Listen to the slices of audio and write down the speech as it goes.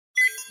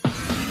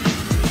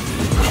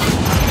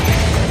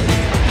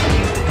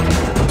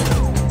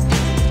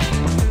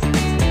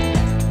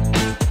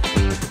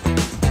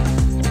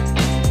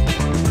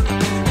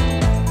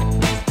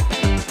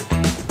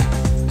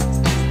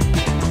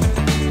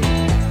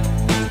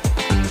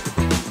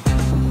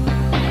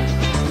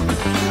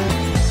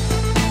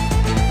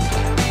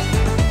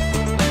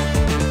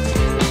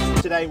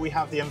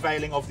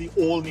unveiling of the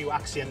all-new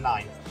Axion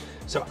 9.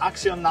 So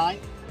Axion 9,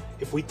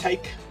 if we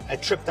take a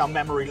trip down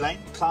memory lane,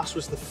 Claas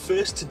was the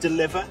first to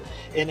deliver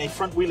in a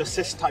front wheel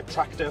assist type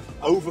tractor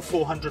over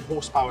 400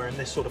 horsepower in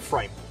this sort of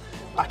frame,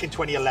 back in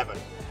 2011.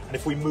 And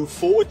if we move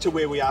forward to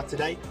where we are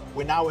today,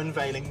 we're now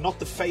unveiling not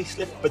the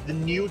facelift, but the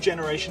new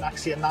generation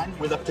Axion 9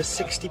 with up to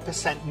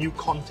 60% new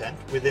content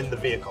within the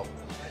vehicle.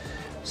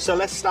 So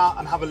let's start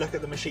and have a look at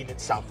the machine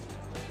itself.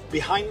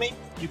 Behind me,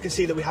 you can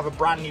see that we have a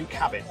brand new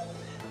cabin.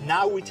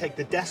 Now we take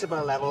the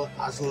decibel level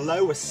as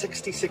low as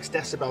 66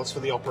 decibels for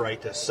the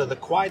operators, so the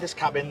quietest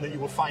cabin that you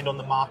will find on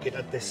the market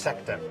at this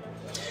sector.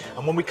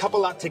 And when we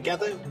couple that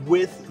together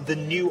with the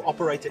new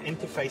operator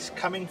interface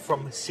coming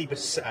from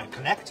Cebus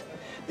Connect,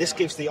 this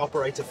gives the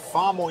operator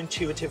far more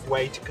intuitive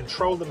way to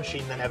control the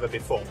machine than ever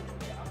before.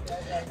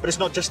 But it's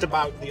not just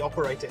about the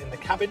operator in the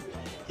cabin.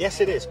 Yes,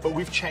 it is, but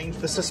we've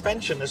changed the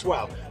suspension as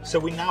well. So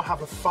we now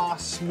have a far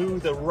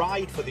smoother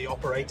ride for the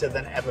operator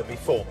than ever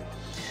before.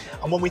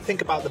 And when we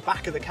think about the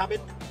back of the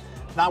cabin,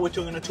 now we're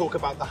going to talk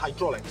about the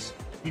hydraulics.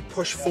 We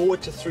push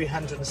forward to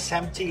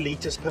 370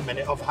 litres per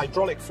minute of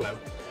hydraulic flow.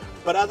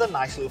 But other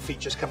nice little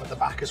features come at the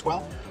back as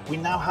well. We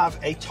now have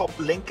a top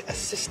link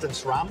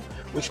assistance ram,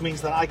 which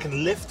means that I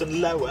can lift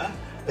and lower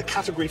the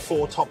category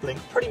 4 top link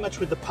pretty much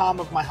with the palm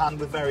of my hand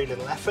with very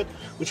little effort,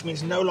 which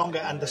means no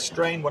longer under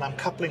strain when I'm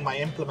coupling my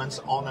implements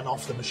on and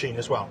off the machine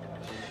as well.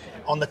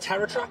 On the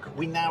TerraTrack,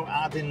 we now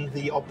add in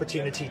the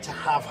opportunity to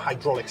have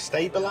hydraulic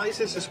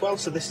stabilizers as well,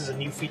 so this is a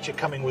new feature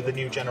coming with the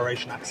new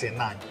generation Axion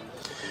 9.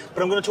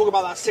 But I'm going to talk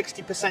about that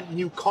 60%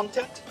 new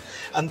content,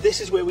 and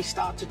this is where we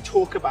start to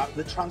talk about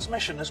the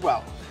transmission as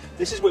well.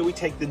 This is where we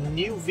take the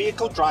new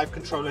vehicle drive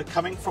controller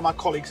coming from our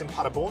colleagues in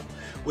Paderborn,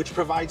 which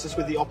provides us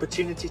with the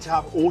opportunity to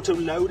have auto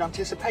load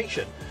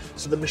anticipation.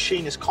 So the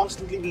machine is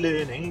constantly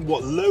learning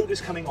what load is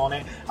coming on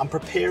it and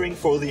preparing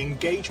for the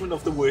engagement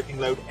of the working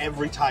load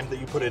every time that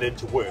you put it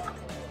into work.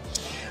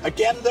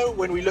 Again though,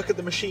 when we look at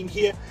the machine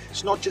here,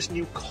 it's not just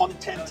new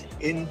content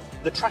in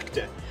the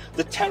tractor.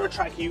 The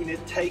TerraTrack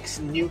unit takes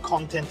new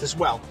content as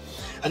well.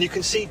 And you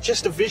can see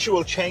just a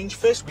visual change.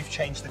 First, we've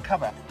changed the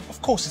cover.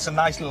 Of course, it's a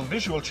nice little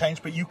visual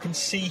change, but you can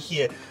see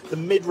here the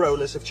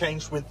mid-rollers have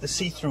changed with the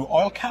see-through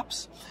oil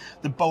caps,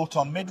 the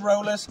bolt-on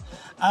mid-rollers,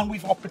 and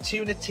we've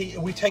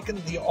taken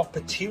the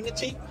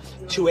opportunity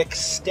to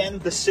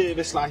extend the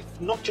service life,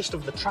 not just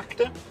of the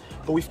tractor,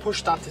 but we've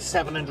pushed that to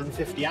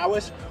 750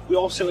 hours. We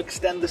also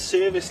extend the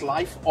service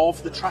life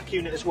of the track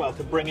unit as well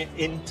to bring it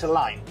into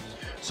line.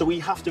 So we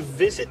have to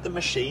visit the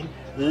machine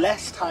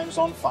less times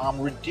on farm,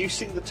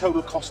 reducing the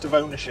total cost of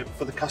ownership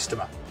for the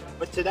customer.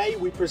 But today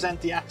we present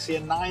the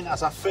Axion 9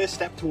 as our first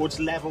step towards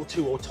level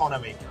 2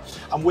 autonomy.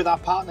 And with our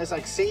partners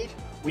like Seed,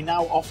 we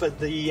now offer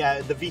the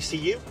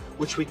VCU,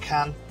 which we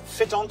can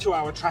fit onto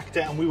our tractor,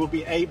 and we will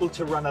be able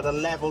to run at a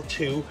level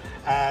 2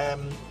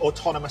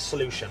 autonomous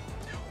solution.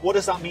 What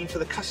does that mean for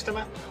the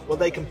customer? Well,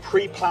 they can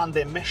pre-plan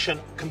their mission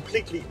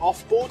completely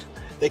off-board.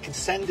 They can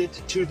send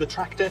it to the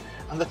tractor,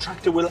 and the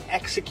tractor will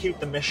execute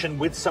the mission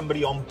with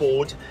somebody on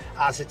board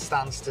as it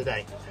stands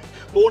today.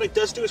 But what it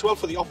does do as well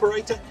for the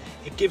operator,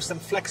 it gives them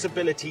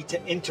flexibility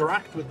to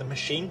interact with the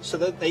machine so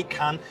that they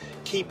can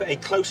keep a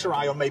closer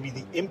eye on maybe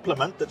the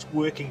implement that's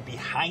working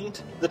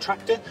behind the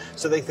tractor,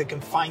 so that they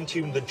can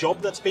fine-tune the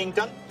job that's being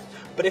done.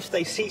 But if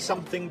they see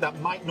something that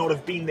might not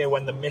have been there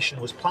when the mission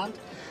was planned,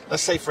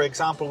 let's say for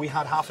example we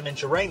had half an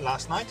inch of rain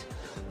last night,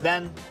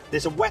 then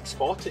there's a wet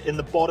spot in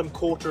the bottom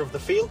quarter of the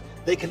field.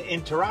 They can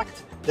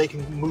interact, they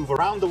can move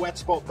around the wet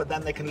spot, but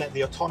then they can let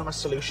the autonomous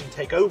solution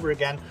take over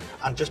again,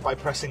 and just by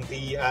pressing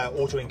the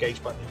auto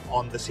engage button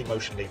on the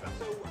C-motion lever.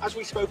 So as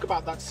we spoke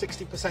about that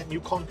 60% new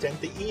content,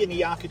 the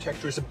E&E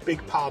architecture is a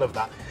big part of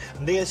that,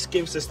 and this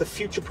gives us the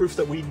future proof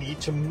that we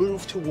need to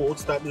move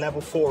towards that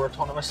level 4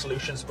 autonomous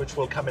solutions, which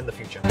will come in the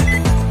future.